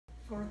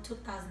for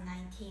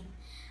 2019.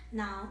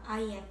 Now I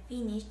have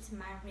finished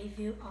my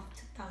review of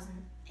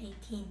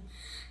 2018.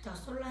 The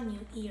Solar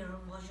New Year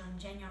was on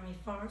January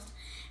 1st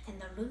and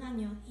the Lunar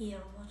New Year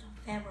was on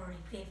February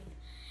 5th.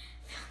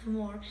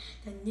 Furthermore,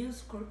 the new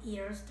school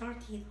year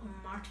started on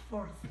March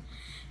 4th.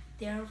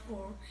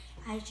 Therefore,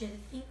 I should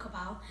think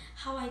about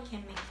how I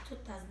can make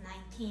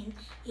 2019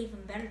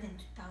 even better than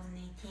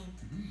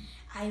 2018.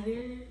 I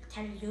will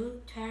tell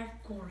you 12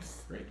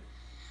 goals. Great.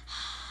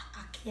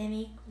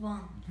 Academic 1.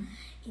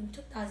 In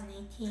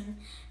 2018,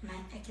 my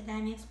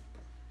academics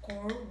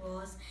goal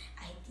was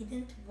I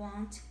didn't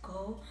want to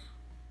go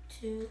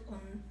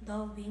on the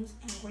Wings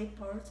Angry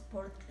Birds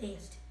board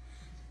list.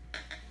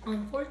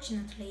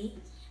 Unfortunately,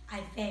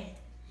 I failed.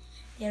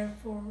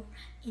 Therefore,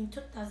 in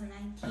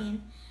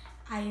 2019,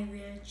 I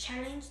will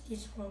challenge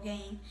this goal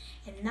again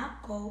and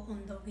not go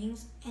on the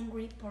Wings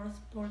Angry Birds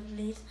board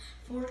list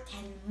for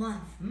 10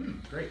 months.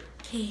 Great.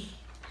 Okay.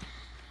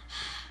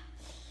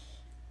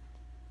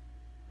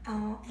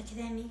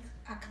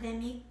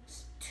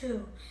 Academics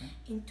 2.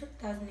 In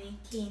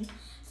 2018,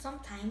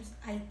 sometimes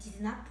I did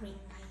not bring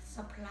my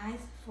supplies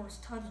for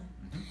studying.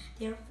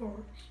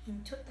 Therefore,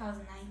 in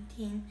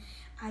 2019,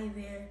 I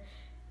will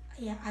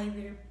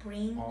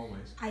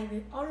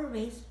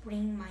always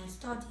bring my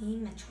study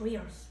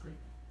materials. Great.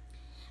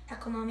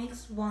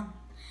 Economics 1.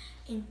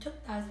 In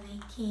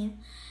 2018,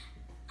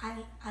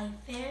 I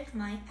failed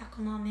my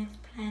economics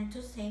plan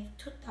to save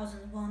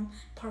 2,001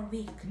 per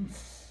week.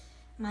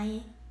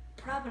 My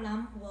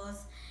problem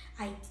was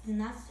I did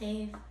not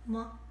save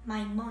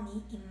my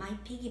money in my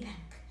piggy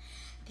bank.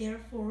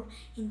 Therefore,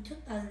 in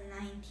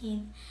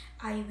 2019,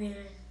 I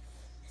will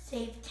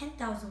save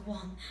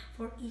 10,001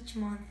 for each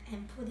month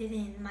and put it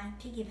in my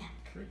piggy bank.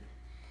 Great.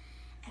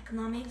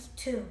 Economics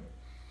 2.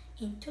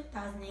 In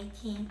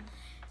 2018,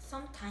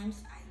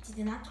 sometimes I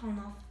did not turn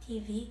off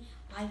TV,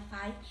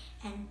 Wi-Fi,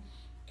 and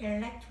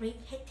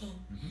electric heating.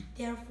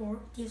 Therefore,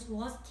 this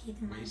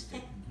wasted my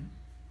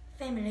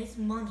family's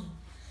money.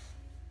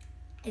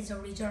 As a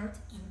result,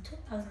 in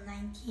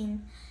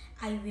 2019,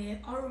 I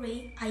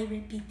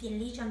will be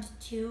diligent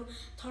to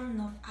turn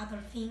off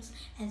other things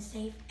and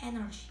save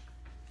energy.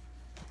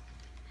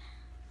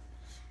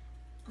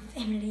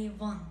 Family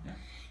 1.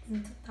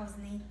 In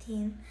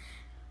 2018,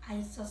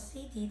 I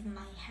succeeded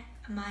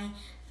my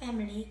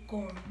family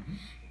goal.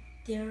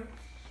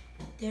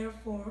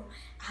 Therefore,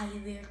 I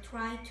will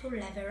try to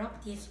level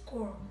up this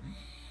goal.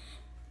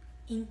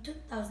 In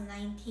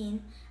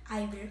 2019,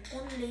 I will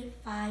only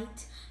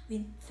fight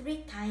with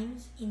 3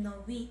 times in a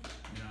week,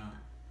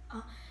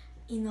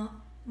 in a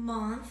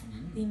month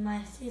with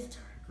my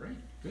sister. Great,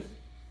 good.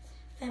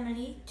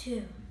 Family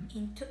 2.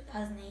 In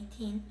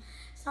 2018,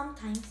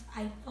 sometimes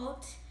I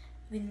fought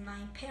with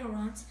my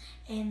parents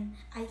and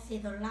I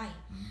said a lie,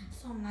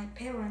 so my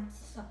parents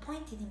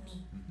disappointed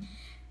me.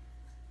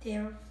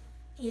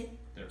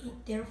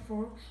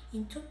 Therefore,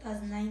 in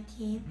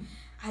 2019,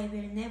 I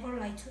will never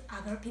lie to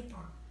other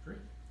people.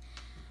 Great.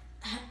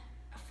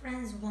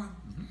 Friends 1.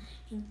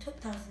 In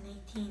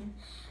 2018,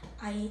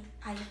 I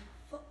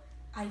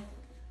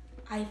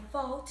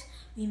fought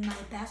with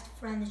my best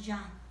friend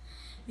John.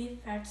 We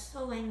felt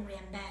so angry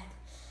and bad.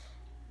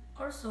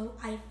 Also,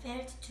 I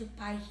failed to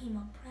buy him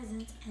a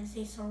present and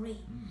say sorry.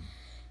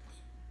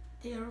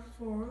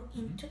 Therefore,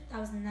 in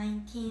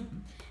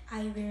 2019,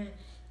 I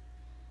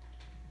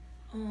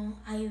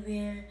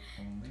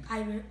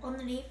will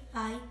only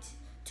fight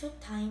 2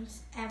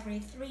 times every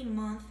 3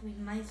 months with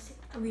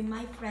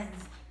my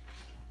friends.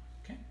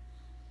 Okay.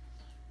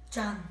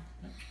 John.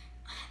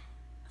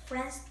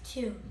 Friends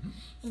 2.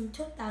 In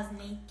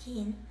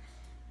 2018,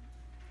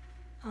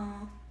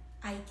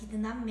 I did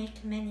not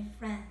make many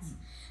friends.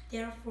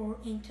 Therefore,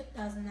 in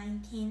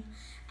 2019,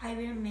 I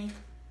will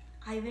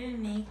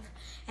make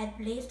at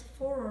least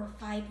 4 or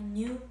 5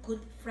 new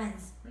good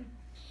friends.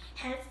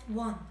 Health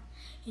 1.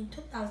 In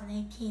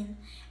 2018,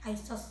 I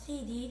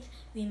succeeded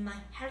with my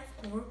health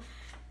goal,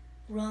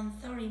 run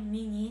 30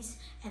 minutes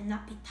and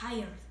not be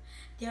tired.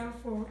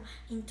 Therefore,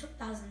 in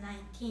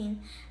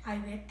 2019, I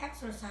will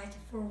exercise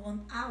for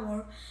 1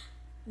 hour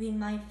with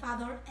my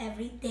father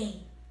every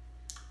day.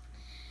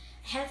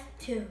 Health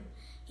 2.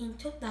 In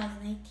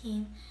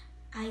 2018,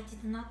 I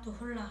did not do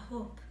hula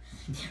hoop.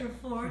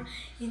 Therefore,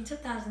 in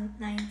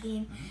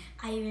 2019,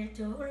 I will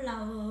do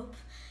hula hoop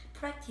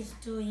practice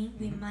doing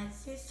with my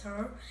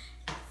sister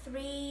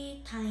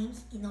 3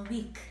 times in a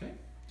week.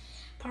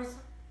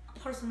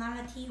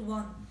 Personality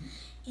 1.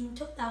 In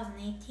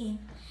 2018,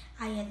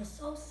 I had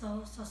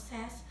so-so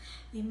success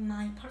with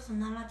my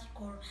personality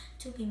goal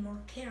to be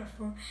more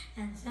careful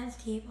and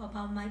sensitive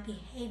about my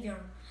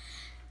behavior.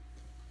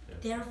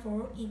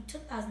 Therefore, in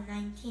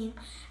 2019,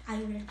 I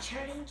will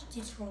challenge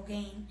this goal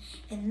again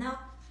and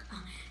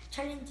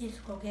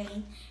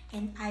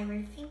I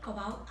will think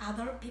about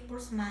other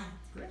people's minds.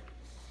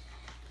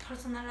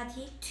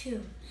 Personality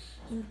 2.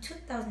 In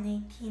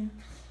 2018,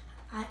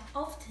 I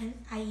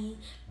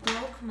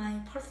broke my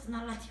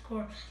personality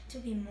goal to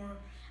be more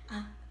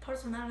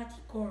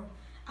personality goal.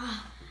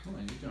 Hold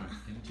on, you're done.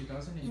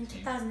 In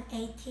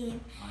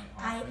 2018,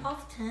 I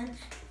often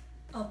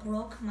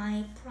broke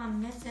my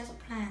promises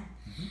plan.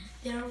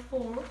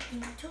 Therefore,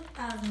 in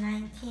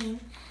 2019,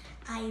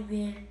 I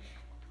will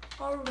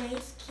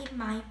always keep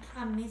my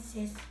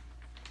promises.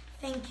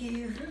 Thank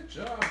you. Good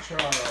job,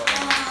 Charles.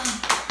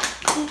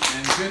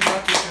 And good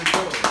luck with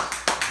your goals.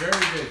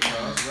 Very good,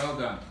 Charles. Well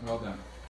done. Well done.